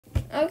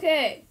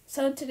Okay,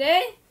 so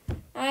today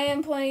I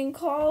am playing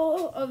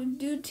Call of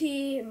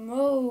Duty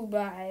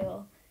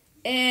Mobile,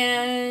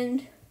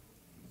 and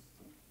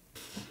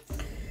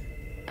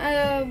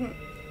I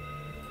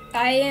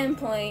am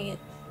playing it.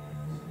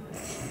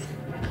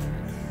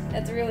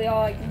 That's really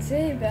all I can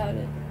say about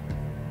it.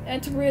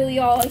 That's really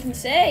all I can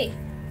say.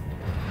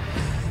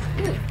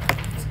 Ooh,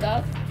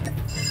 stuff.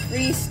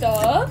 Free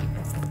stuff.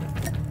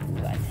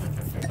 Ooh, I take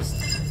it first.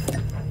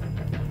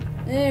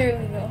 There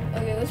we go.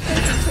 Okay, let's play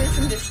some search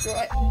and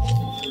destroy.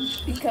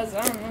 Because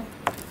I don't know.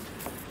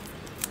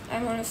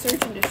 I want to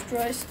search and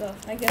destroy stuff.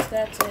 I guess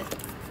that's it.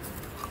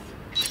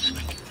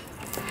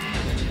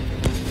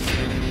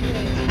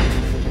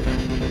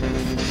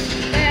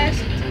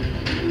 Fast.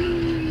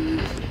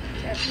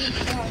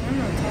 I'm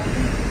not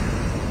talking.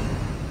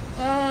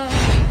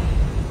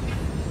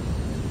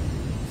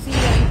 See,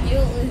 I'm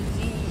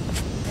guilty.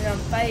 And I'm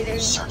fighting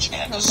Search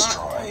and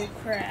destroy.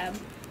 Crab.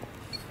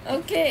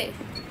 Okay.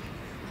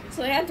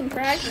 So I had some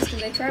practice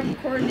because I tried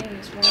recording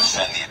this morning.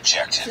 Defend the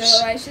objectives.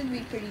 So I should be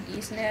pretty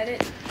decent at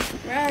it.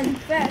 Run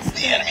fast.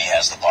 The enemy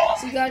has the bomb.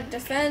 So you gotta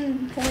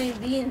defend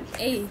point B and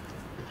A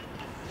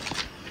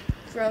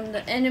from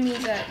the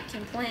enemies that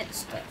can plant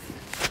stuff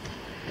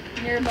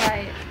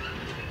nearby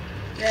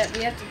that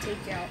we have to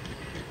take out.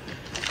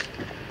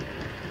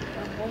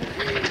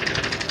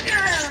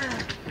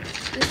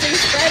 This thing's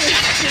spread is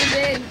too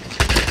big.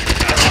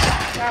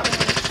 Got one.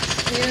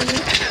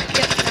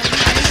 Yep, one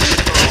behind me.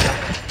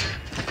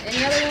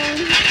 Any other one?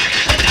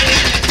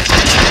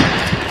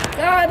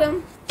 Got him.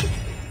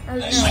 Or,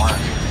 Nice no. work.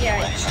 Yeah.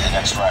 Ready for the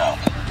next round.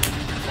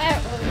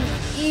 That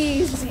was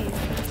easy.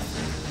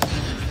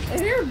 Are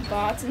there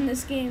bots in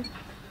this game?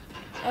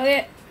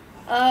 Okay.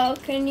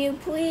 Can you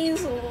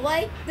please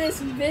like this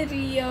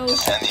video?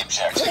 Defend the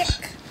objective.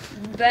 Click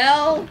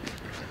bell.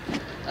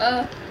 They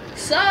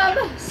have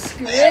the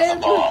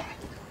Subscribe. bomb.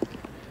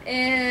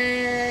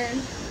 And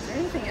is there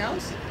anything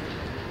else?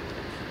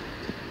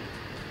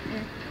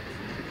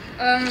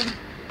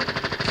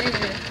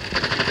 Anyway.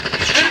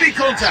 Enemy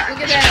contact.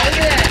 Look at that, look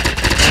at that.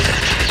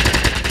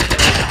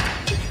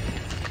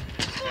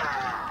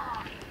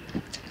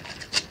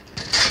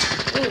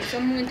 Oh,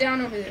 someone went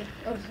down over there.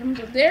 Oh, someone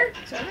was there?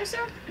 Is that what I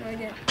saw? No, I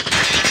didn't.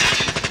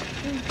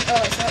 Oh,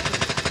 I saw it.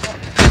 Oh.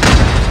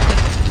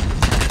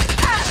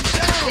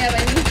 Yeah, but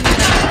I think he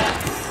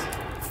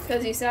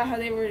because he saw how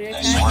they were attacking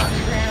Nice work.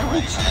 the ground.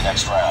 Ready for the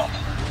next round.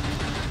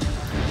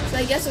 So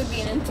I guess it would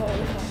be an insult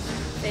if I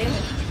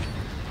failed.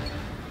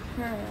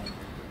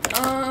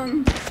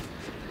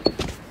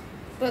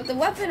 But the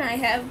weapon I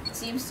have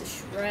seems to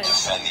shred.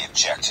 Defend the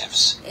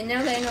objectives. And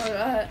now that I know it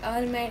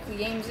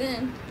automatically aims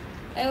in,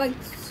 I like.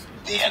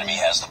 The enemy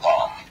has the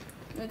bomb.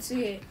 Let's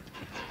see.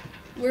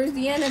 Where's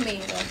the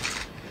enemy?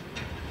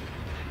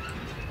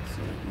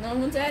 No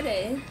one's at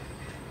A.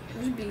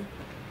 Where's B?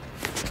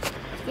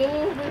 Let's go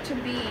over to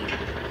B.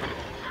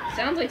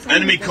 Sounds like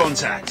someone's Enemy going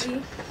contact. at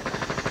B.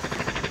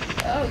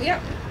 Oh,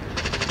 yep.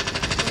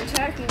 They're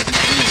attacking B.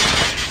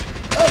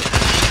 Oh!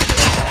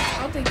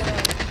 I'll take it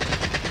out.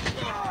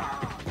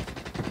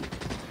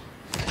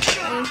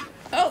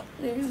 Oh,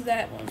 there's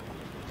that one.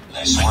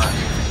 Nice work.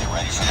 Get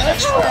ready for the I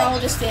next like how we're all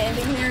round. just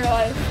standing there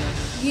like,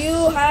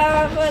 you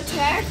have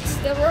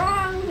attacked the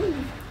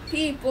wrong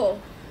people.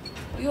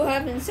 You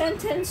have been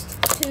sentenced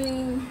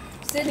to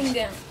sitting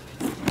down.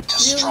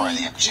 Destroy Really,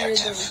 the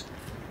objective.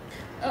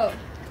 really. Oh.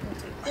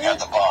 We got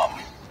the bomb.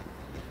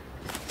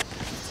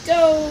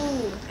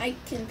 Go! I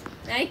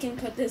can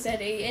put this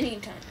at A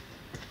anytime.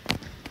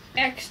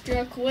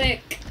 Extra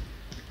quick.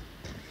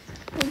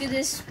 Look at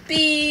this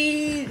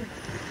speed.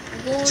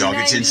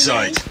 Target's in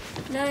sight.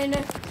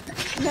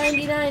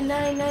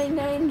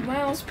 99.999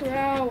 miles per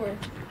hour.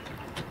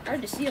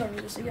 Hard to see over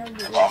this. I gotta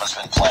do The bomb this.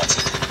 has been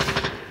planted.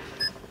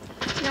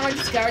 Now I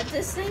just guard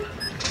this thing,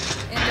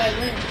 and I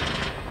win.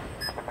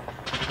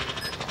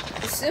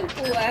 As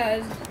simple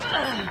as.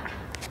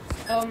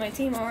 Oh, my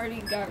team already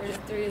got rid of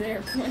 3 of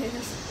their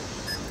players.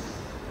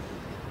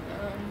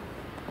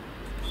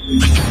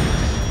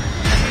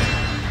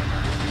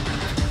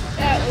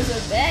 That was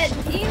a bad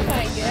team,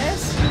 I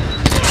guess.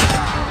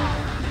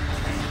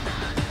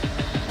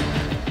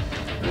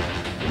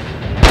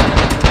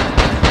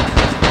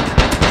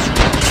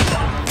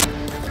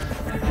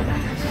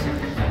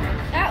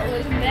 That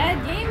was bad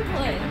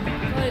gameplay,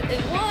 but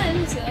it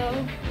won,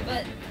 so.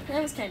 But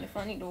that was kind of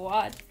funny to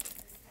watch.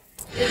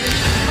 It was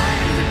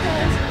fun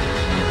because.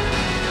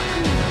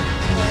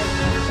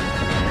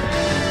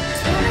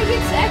 When I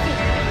get second.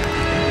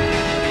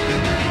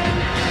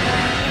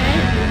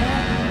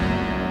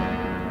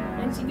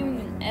 Why is he doing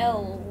an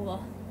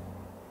L?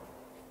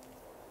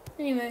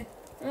 Anyway,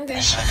 okay.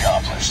 Mission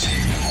accomplished.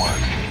 Good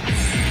work.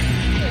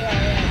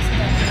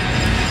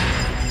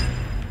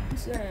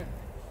 What's that?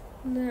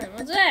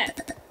 What's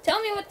that? Tell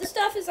me what the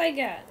stuff is I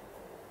got.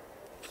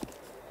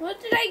 What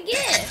did I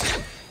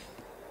get?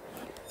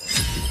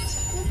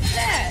 What's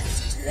that?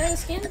 Is that a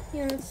skin?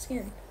 Yeah, that's a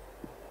skin.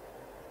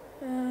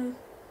 Don't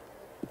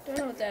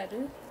know what that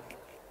is.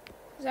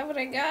 Is that what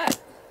I got?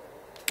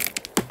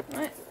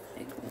 What?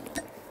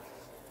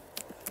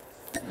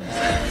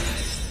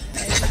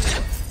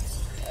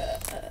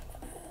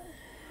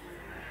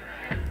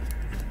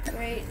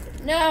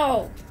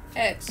 No!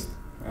 X.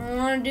 I don't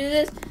want to do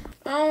this.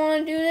 I don't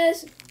want to do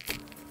this.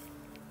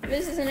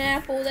 This is an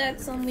apple.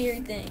 That's some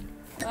weird thing.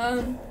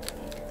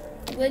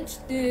 Let's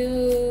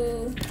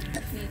do...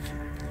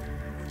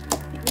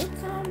 What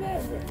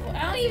combat?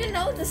 I don't even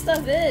know what this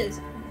stuff is.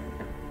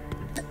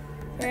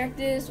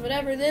 Practice,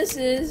 whatever this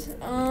is.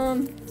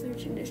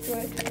 Search and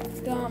destroy.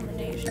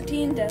 Domination.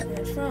 Team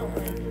deathmatch.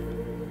 Frontline.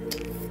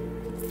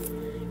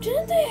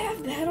 Didn't they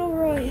have Battle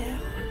Royale?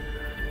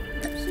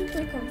 I'm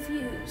super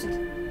confused.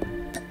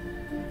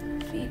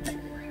 Feature.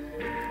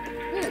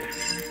 Ooh.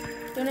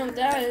 Don't know what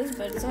that is,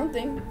 but it's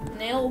something.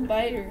 Nail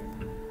biter.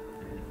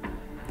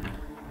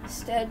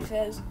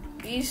 Steadfast.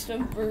 Beast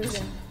of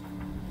Burden.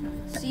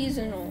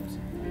 Seasonals.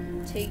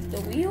 Take the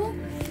wheel.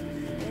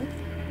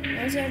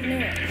 Where's that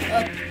nail?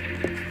 Up.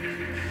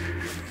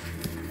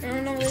 I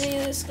don't know what any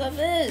of this stuff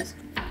is.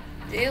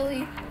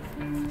 Daily.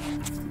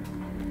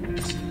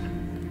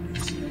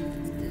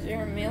 Is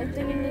there a mail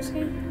thing in this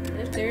game?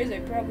 If there is, I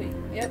probably.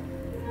 Yep.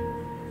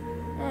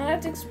 Oh,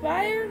 that's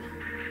expired?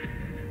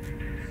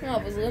 No,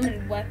 it was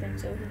limited weapon,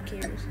 so who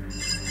cares?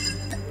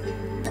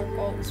 Mark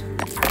all this.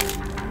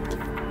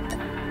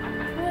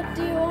 What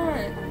do you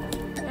want?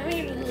 Want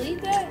me to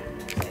delete that?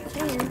 I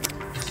can.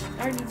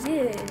 I already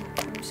did.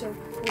 I'm so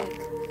quick.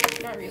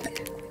 Not really.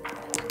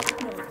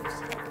 No.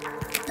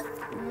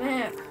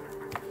 Map.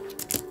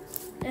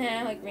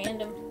 Like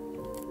random.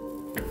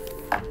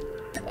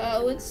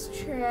 Let's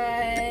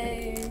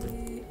try.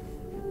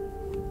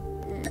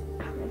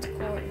 What's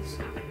cores?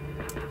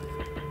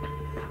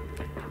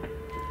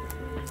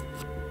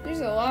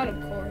 There's a lot of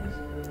cores.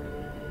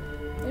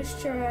 Let's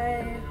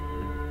try.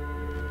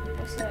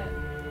 What's that?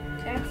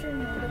 Capture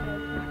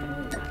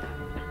mode.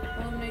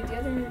 Eliminate the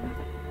other one.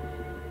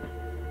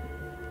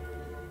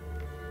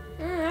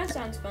 That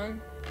sounds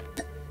fun.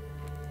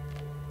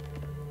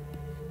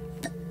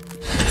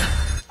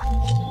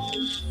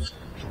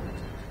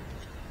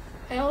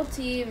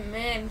 LT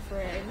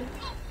Manfred.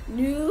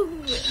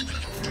 New.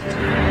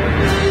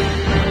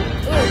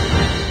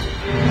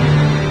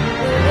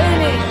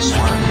 Nice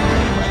work.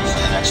 Ready for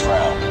the next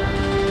round.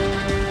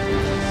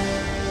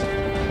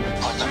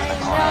 Put them in the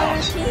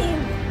ground. Team.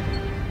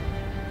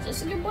 Is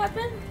this a good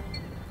weapon?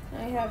 I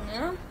have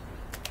now.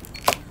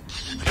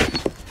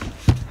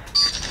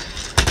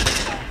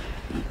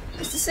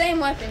 It's the same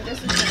weapon,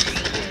 just as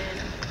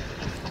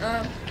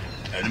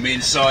Enemy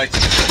in sight.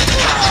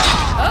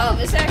 Oh,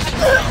 this actually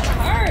is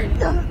hard.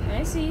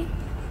 I see.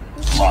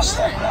 Lost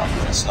that round,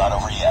 but it's not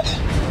over yet.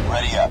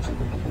 Ready up.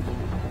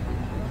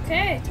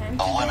 Okay, time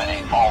to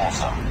eliminate all of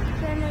them.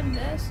 try my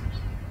best.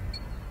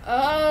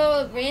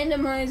 Oh, it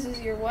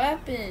randomizes your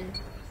weapon.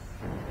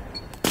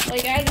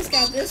 Like, I just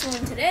got this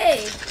one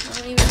today. I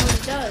don't even know what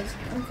it does.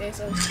 Okay,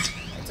 so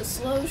it's a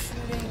slow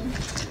shooting.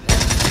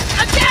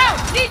 I'm down!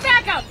 Need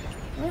backup!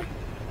 What?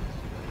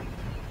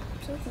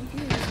 I'm so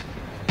confused.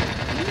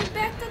 You need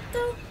backup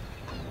though?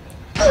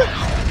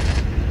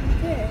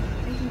 Okay, I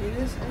can do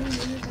this.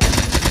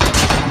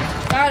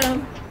 Got him.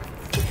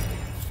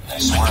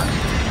 Nice work.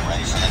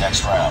 Ready for the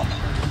next round.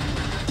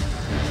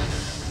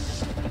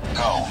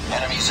 Go.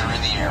 Enemies are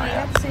in the I area.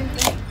 got the same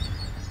thing.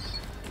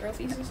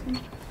 Trophy system.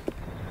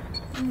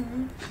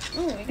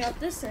 Oh, I got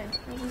this thing.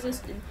 What does this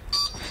do?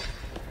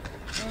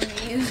 I'm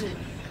gonna use it.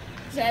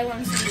 Because I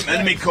want to see the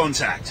Enemy guns.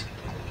 contact.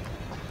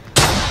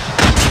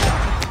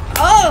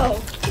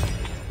 Oh!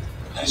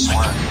 Nice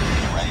work.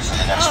 Ready for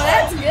the next Oh,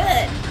 that's round.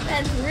 good.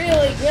 That's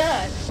really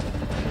good.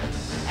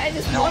 I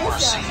just No one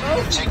mercy. shot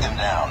both. Take them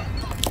down.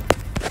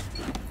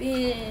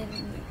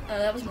 Oh,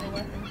 that was my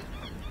weapon.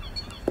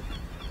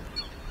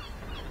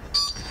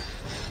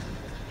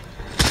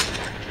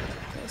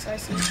 Okay, so I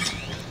see.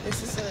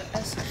 This is a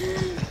S.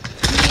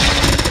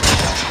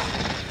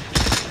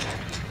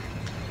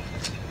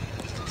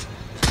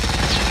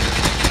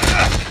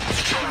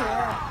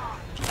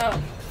 Oh,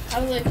 I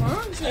was like,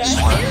 huh? Did Nice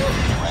I work. fail?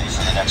 Ready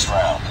for the next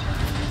round.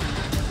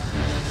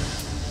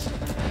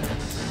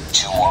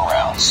 2 more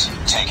rounds.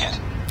 Take it.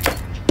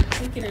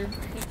 Take it or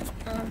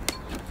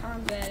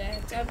combat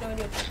axe. I have no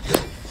idea what that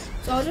is.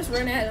 So I'll just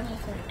run at him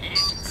with an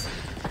axe.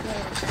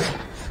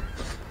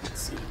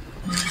 Let's see.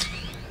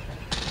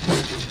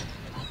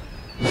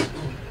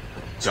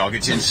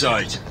 Target's in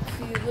sight.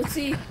 Let's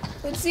see.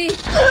 Let's see.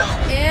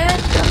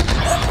 And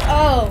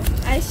oh,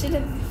 I should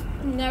have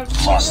never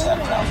Lost that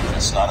round, but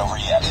it's not over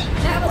yet.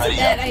 That was a Ready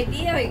bad up.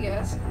 idea, I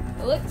guess.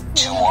 It looks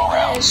 2 cool. more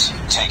rounds.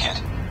 Take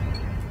it.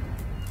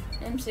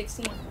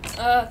 M16.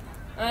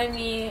 I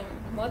mean,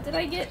 what did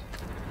I get?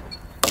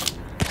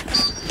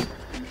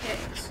 Okay.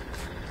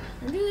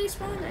 When do they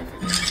spawn? I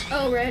forget.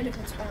 Oh, we're at a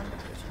different spawn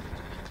location.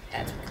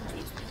 That's what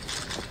confused me.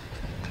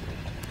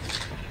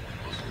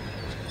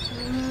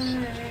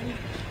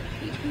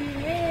 Keep you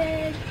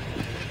red.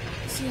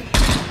 See him.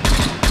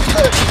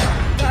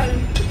 Got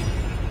him.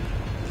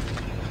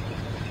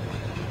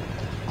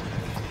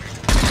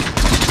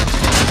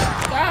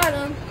 Got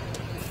him.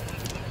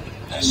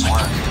 Nice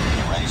work.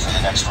 Ready for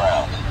the next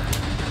round.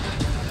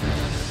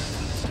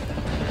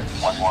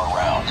 1 more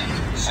round.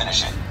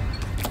 Finish it.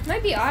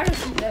 Might be auto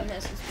shoot that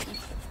messes people.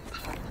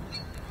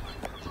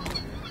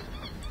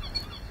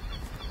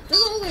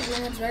 doesn't look like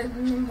we're in a dark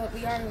room, but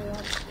we are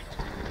going.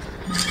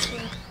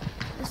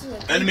 This is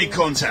a Enemy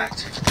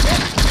contact.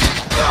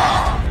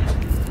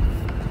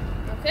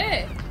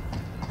 Okay.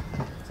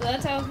 So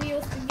that's how it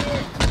feels to get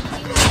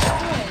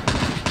destroyed.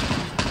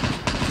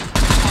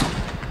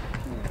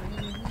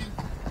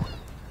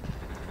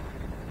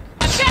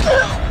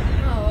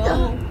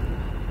 Oh.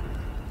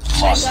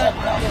 Lost that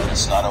round, but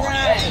it's not over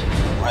yet.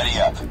 Ready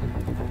up.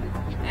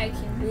 I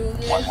can do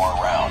this. One more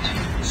round.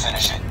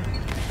 Finish it.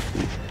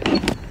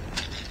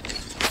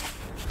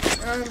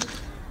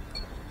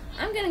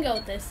 I'm gonna go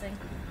with this thing.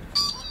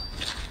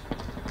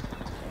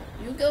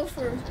 You go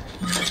first,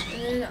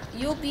 and then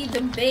you'll be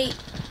the bait.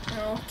 And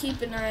I'll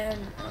keep an eye on.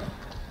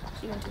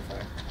 She went too far.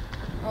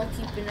 I'll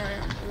keep an eye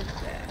on her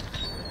back.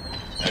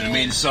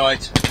 Enemy in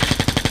sight.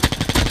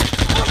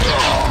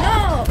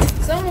 No!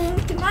 Someone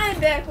looked at my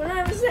back when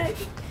I was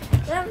taking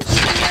my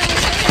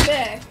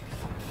back.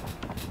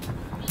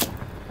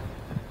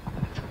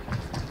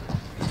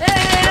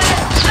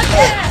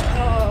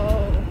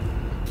 Oh.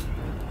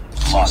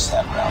 Lost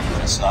that round,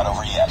 but it's not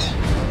over yet.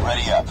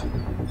 Ready up.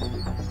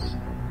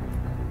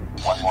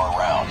 One more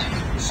round.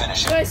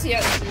 Finish What do I it. see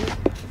out here?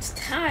 It's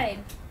tied.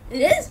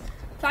 It is?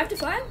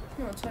 5-5?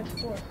 No, it's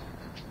 5-4.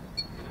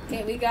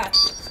 Okay, we got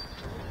this.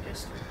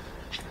 Just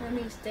let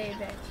me stay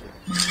back here.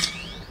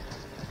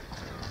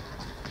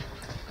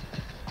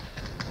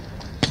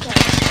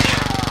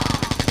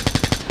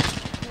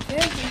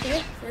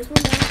 Okay. First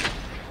one down.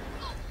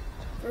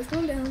 First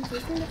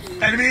one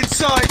down. Enemy in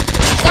sight.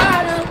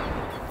 Got him!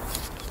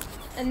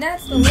 And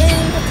that's the winning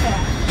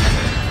attack.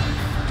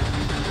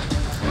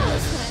 Oh,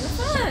 it's kind of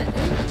fun. It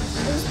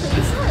was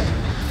pretty short.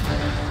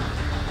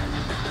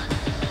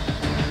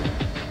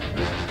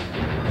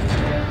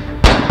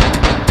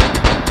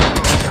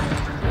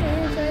 Okay,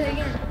 try that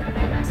again.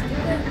 Let's do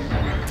that.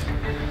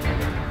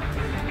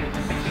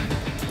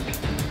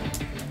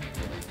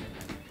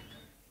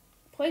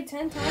 Play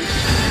 10 times.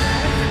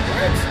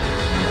 Works.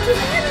 Too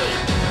many.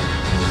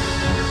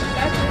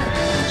 That's it.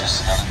 Just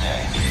another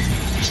day.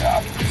 Good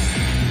job.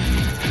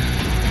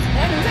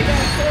 That means I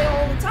gotta play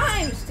all the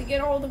times to get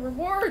all the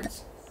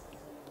rewards.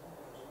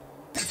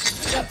 I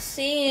got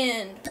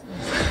sand.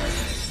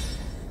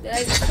 That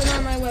I just put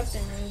on my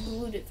weapon and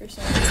glued it for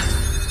some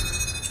reason.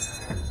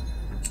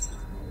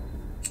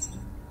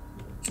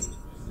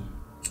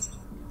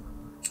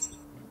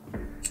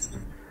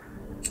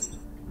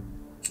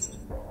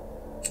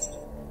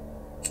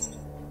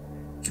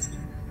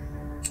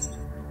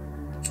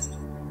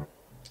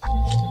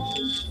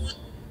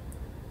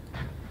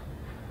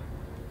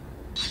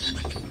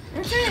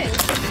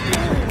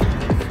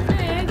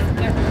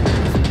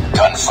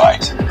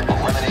 Gunfight.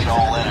 Eliminate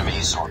all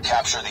enemies or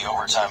capture the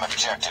overtime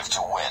objective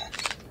to win.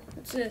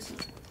 What's this?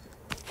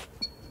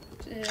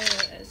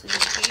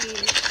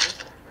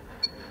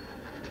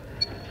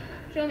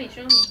 Show me.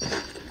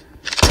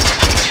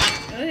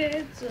 Okay,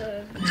 it's a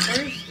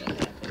burst that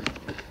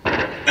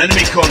happened.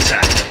 Enemy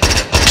contact.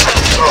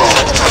 Oh!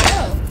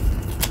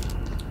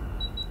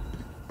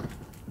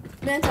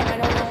 That time I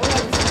don't know what I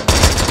was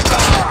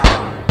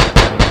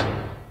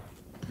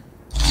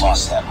doing.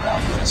 Lost that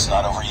round, but it's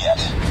not over yet.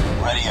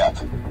 Ready up.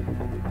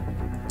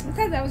 I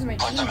thought that was my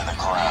Put team. them in the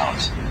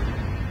ground.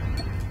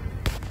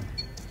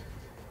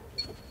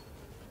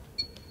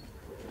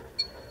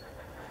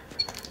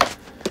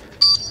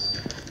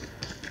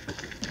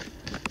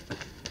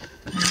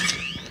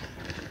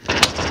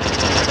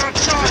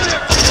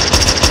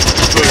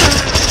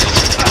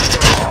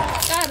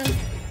 Got him.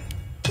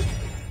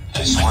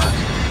 Nice work.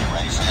 Get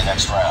ready for the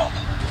next round.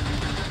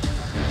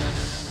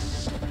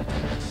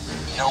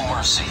 No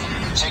mercy.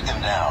 Take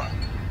them down.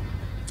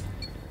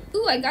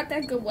 Ooh, I got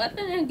that good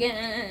weapon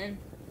again.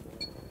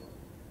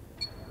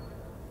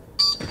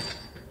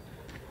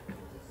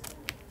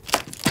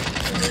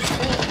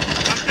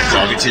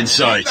 Target's in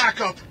sight.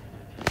 Back up.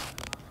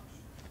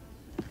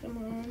 Come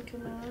on.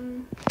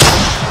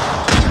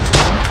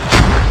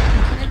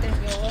 I think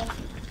you'll look.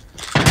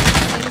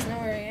 He doesn't know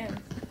where I am.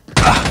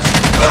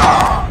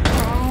 Oh.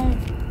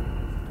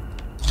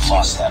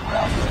 Lost that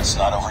round, but it's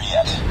not over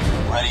yet.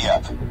 Ready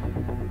up.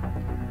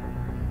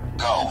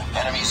 Go.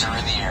 Enemies are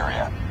in the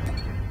area.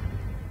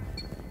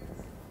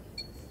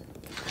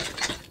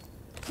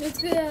 Let's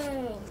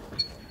go.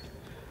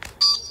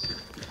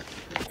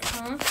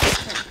 Huh?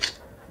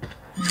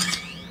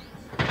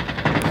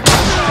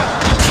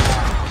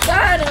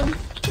 Got him.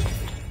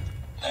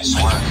 Nice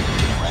work.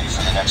 Get ready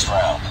for the next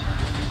round.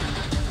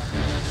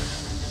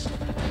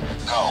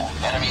 Go.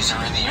 Enemies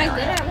are in the Am I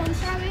good area. at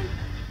one-shotting?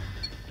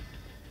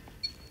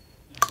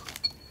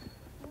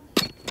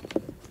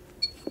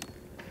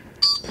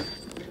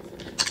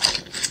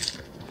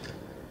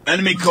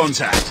 Enemy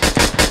contact.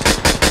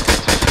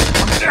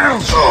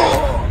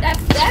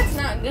 That's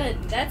not good.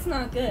 That's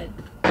not good.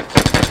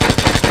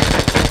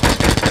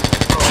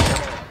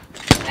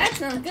 That's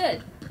not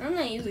good. I'm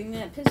not using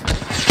that pistol.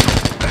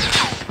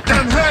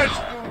 Oh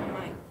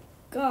my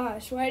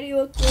gosh, why do you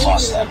look so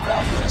Lost weird? that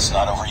round, but it's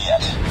not over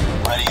yet.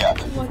 Ready up.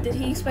 What, did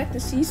he expect to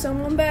see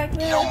someone back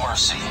there? No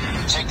mercy.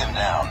 Take them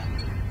down.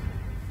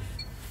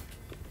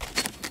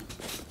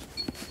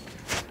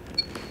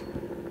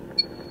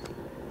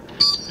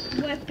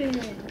 weapon.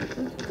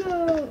 Let's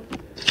go.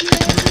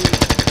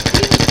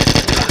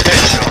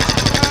 Headshot.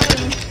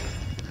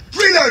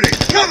 Reloading.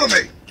 Cover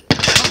me.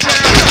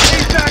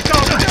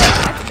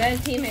 That's a bad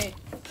teammate.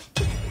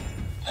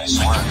 Nice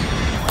work.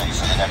 Get ready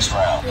for the next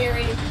round.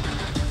 Very.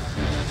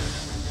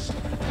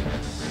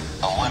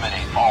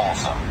 Eliminate all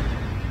of them.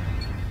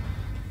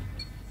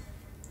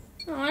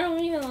 No, I don't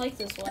even like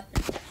this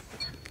weapon.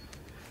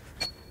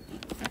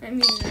 I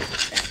mean,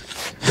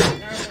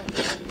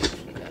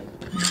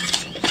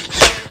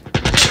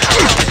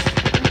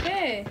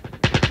 okay.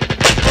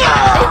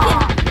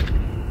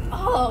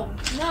 Oh,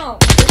 no.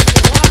 I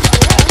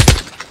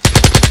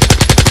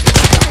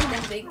don't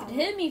think they could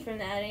hit me from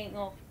that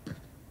angle.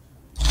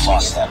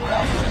 Lost that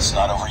round, but it's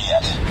not over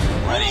yet.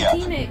 Ready My up.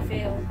 teammate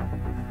failed.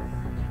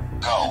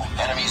 Go.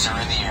 Enemies are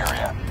in the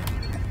area.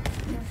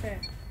 Okay.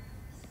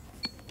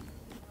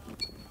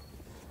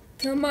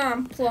 Come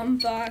on, Plum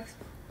Fox.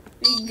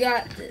 We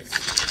got this.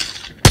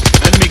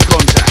 Enemy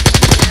contact.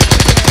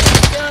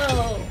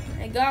 Go!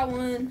 I got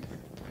one.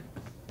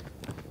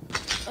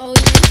 Oh, you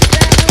see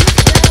that one?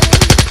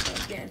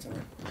 Oh, cancel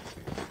it.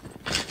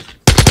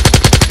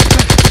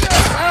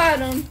 Got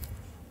him.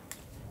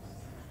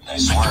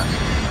 Nice work.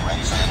 Get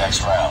ready for the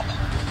next round.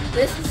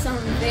 This is some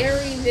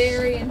very,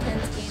 very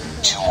intense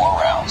gameplay. 2 more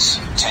rounds.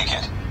 Take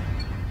it.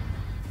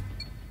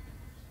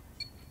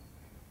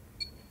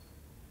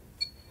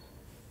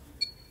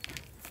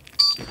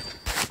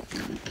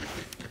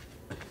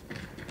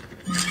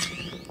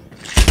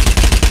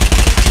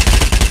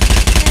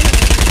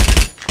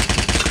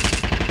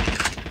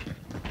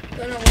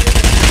 Don't know what it is.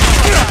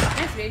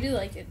 Actually, I do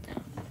like it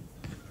now.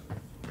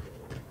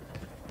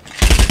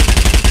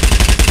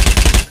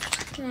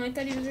 Oh, I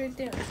thought he was right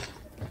there.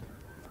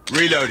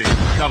 Reloading.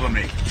 Cover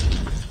me.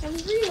 I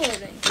was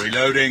reloading.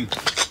 Reloading.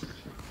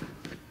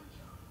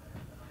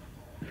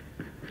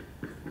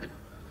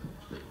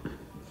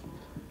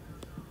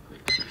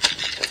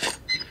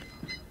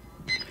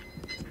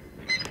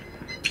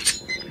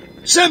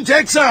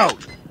 Semtex out!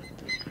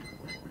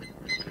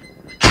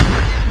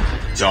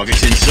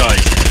 Target's in sight.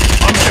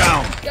 I'm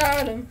down.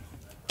 Got him.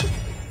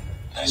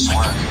 Nice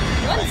work.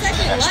 Get 1 ready for the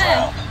second next left.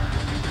 round.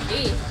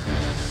 Jeez.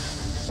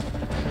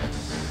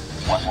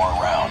 1 more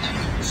round.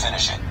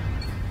 Finish it.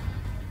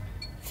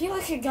 I feel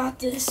like I got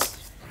this.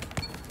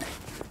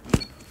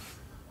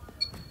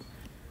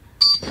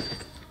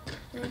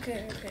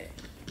 Okay, okay.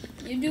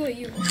 You do what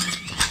you want.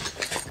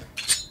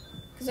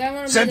 Because I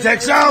want to be the Semtex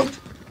person out!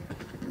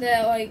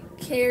 that, like,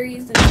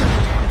 carries the team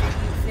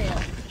after you fail.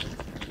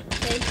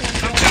 Take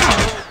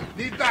them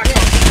Need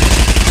backup.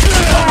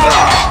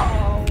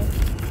 Oh,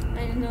 I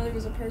didn't know there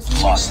was a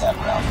person. Lost that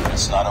round, but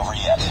it's not over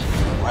yet.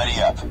 Ready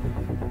up.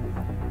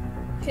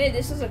 Okay,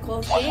 this is a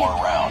close 1 game. more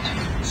round.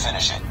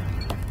 Finish it.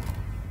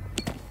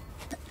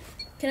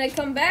 Can I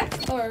come back?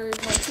 Or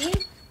my team?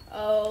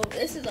 Oh,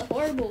 this is a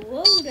horrible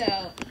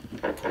loadout.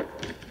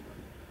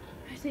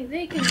 I think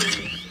they can do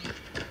this.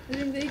 I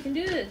think they can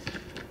do this.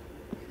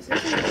 'Cause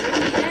this is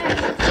really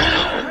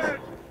bad.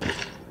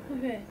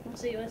 Okay,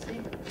 let's see, let's see.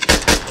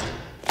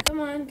 Come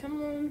on,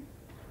 come on.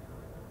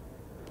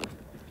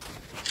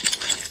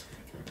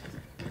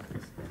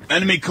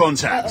 Enemy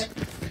contact.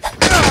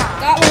 Uh-oh.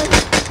 Got one.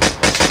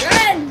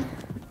 Run!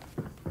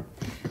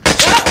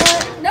 Got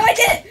one. No, I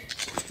didn't!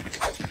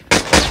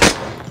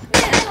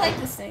 Man, I like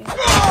this thing.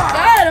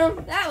 Got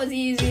him. That was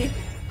easy.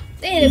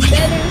 They had a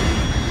better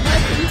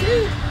weapon,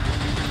 too.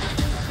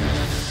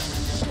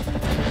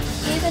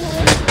 Even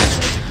with...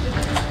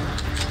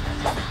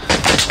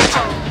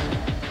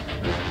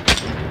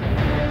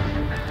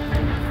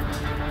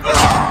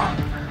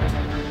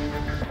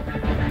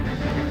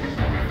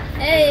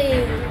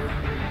 Hey!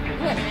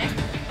 What, man?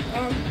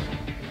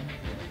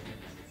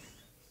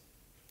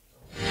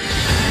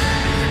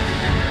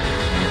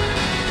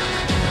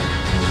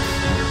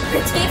 The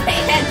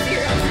teammate had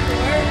 0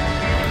 score.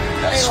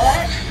 Nice Wait, what?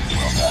 work.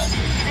 Well done.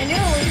 I knew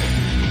it was...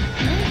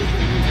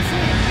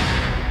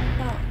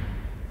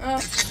 Oh.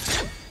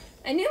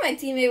 I knew my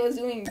teammate was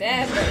doing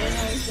bad, but I didn't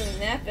know he was doing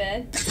that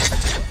bad.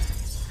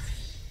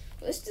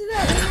 Let's do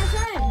that one more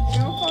time,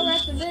 and I'll call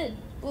that the vid.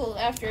 Well,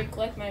 after I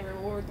collect my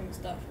rewards and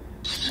stuff.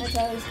 That's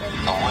how this does.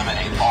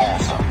 Eliminate all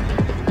of them.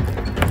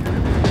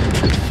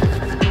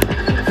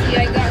 See,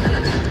 I got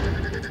this.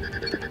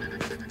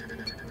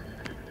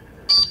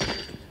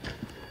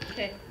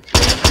 Okay.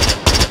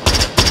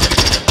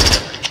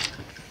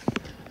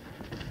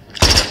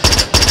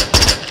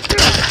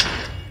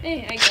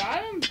 Hey, I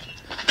got him.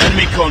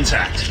 Enemy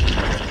contact.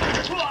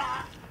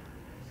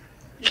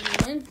 Did you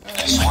win? Oh,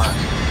 Nice yeah. work.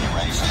 Get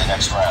ready for the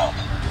next round.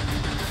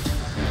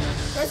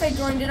 First, I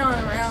joined in on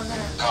around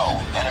that.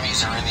 Go.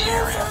 Enemies are in the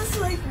area. Sounds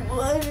like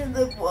blood in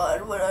the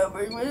blood, whatever.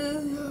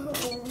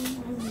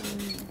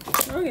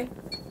 Okay.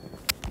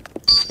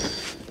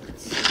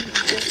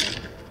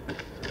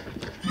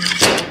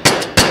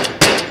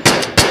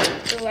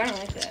 Oh, I don't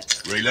like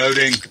that.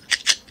 Reloading.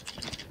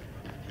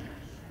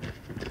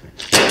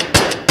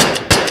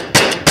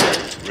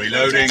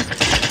 Reloading.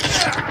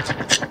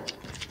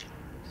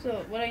 So,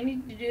 what I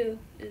need to do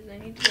is I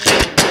need to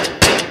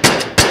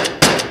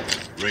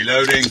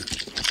Reloading.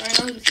 Alright,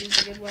 I'll just use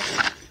a good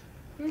weapon.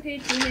 Okay,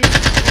 teammates.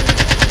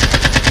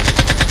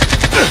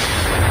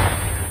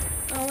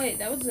 Oh wait,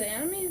 that was the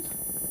enemies?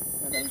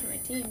 Oh, that was my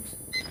teams.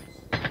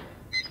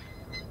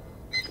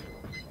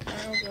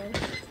 I'll go.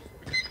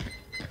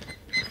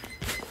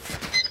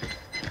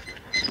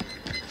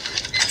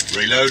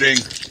 Reloading.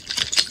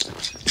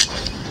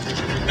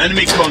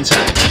 Enemy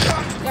contact.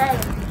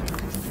 Got him.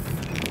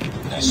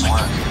 Nice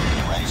work.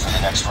 Get ready for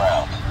the next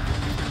round.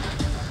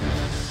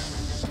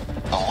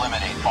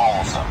 Eliminate all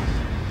of them.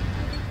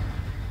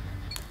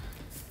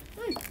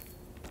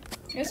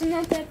 Guess I'm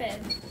not that bad.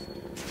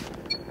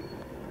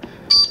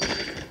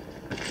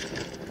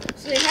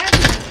 So they have to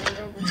be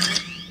over here.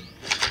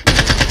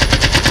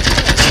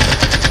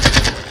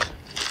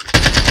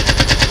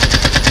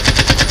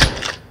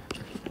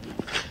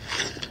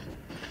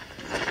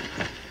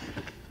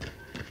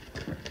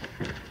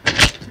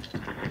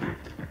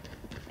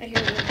 I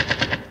hear them.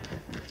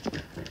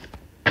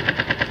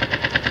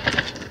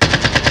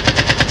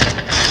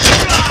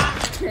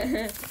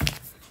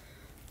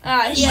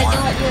 He had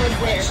no idea what was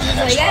there. He was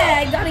like, hey,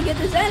 I gotta get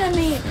this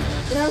enemy.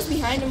 And I was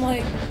behind him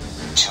like,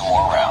 2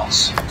 more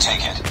rounds.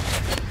 Take it.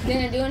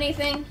 didn't do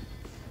anything.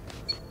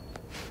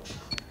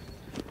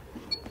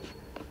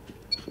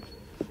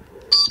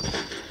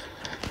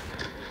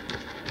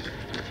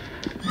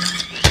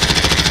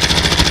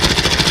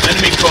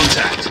 Enemy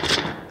contact.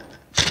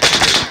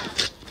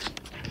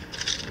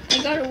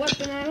 I got a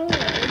weapon out of the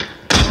way.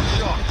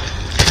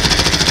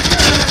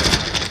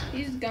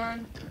 He's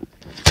gone.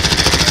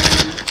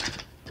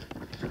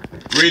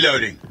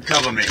 Reloading.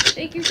 Cover me.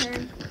 Take your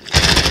turn.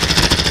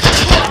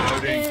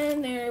 Reloading.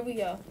 And there we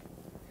go.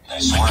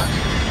 Nice work.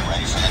 Get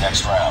ready for the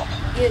next round.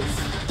 Yes.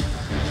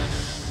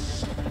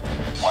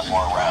 1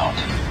 more round.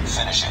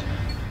 Finish it.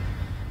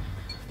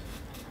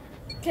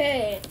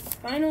 Okay,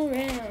 final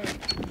round.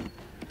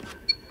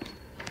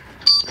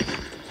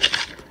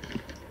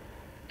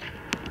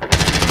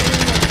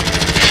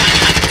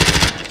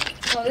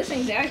 Oh, this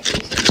thing's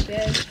actually so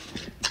bad.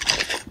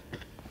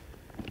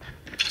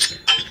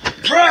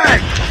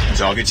 Frag!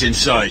 Target in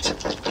sight.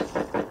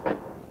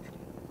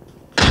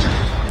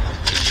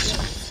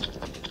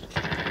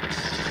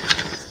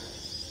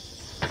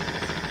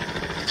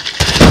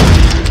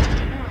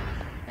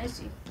 I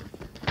see.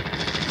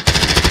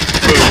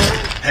 Boom.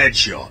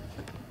 Headshot.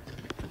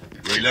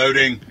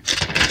 Reloading.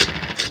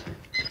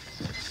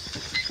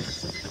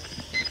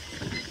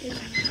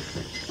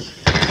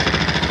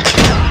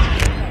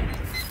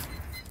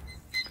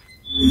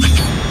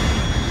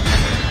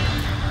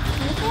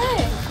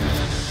 Okay.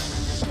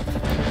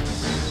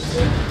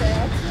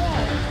 That's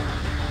right.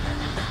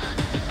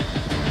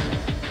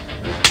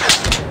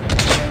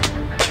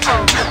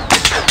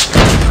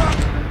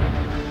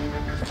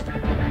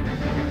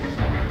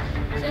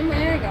 Some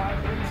air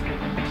garbage.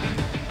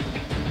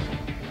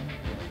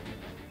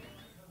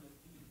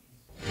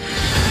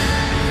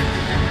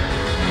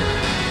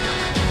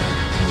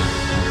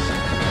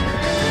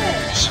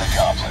 Mission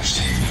accomplished.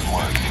 Good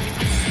work.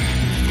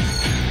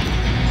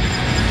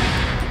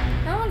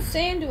 How much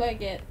sand do I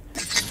get?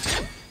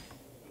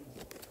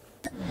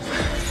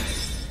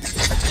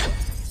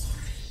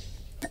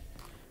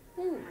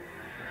 Ooh.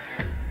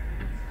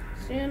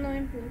 Sand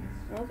line proof.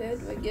 Okay,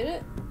 do I get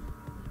it?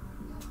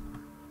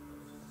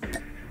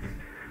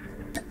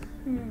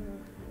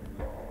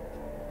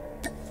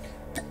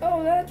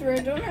 Oh, that's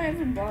right. Don't I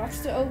have a box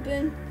to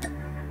open?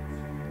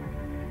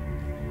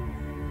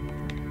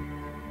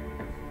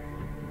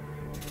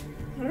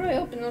 How do I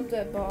open up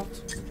that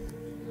box?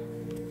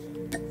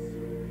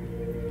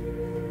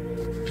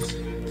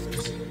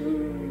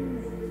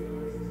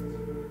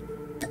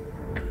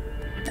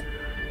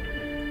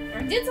 I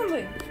did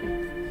something.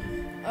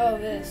 Oh,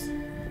 this.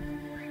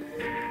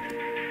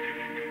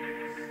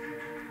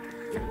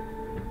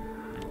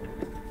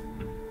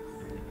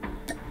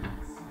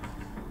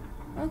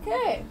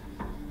 Okay.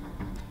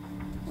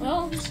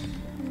 Well,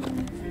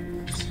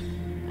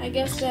 I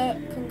guess that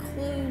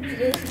concludes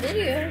this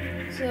video.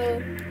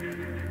 So,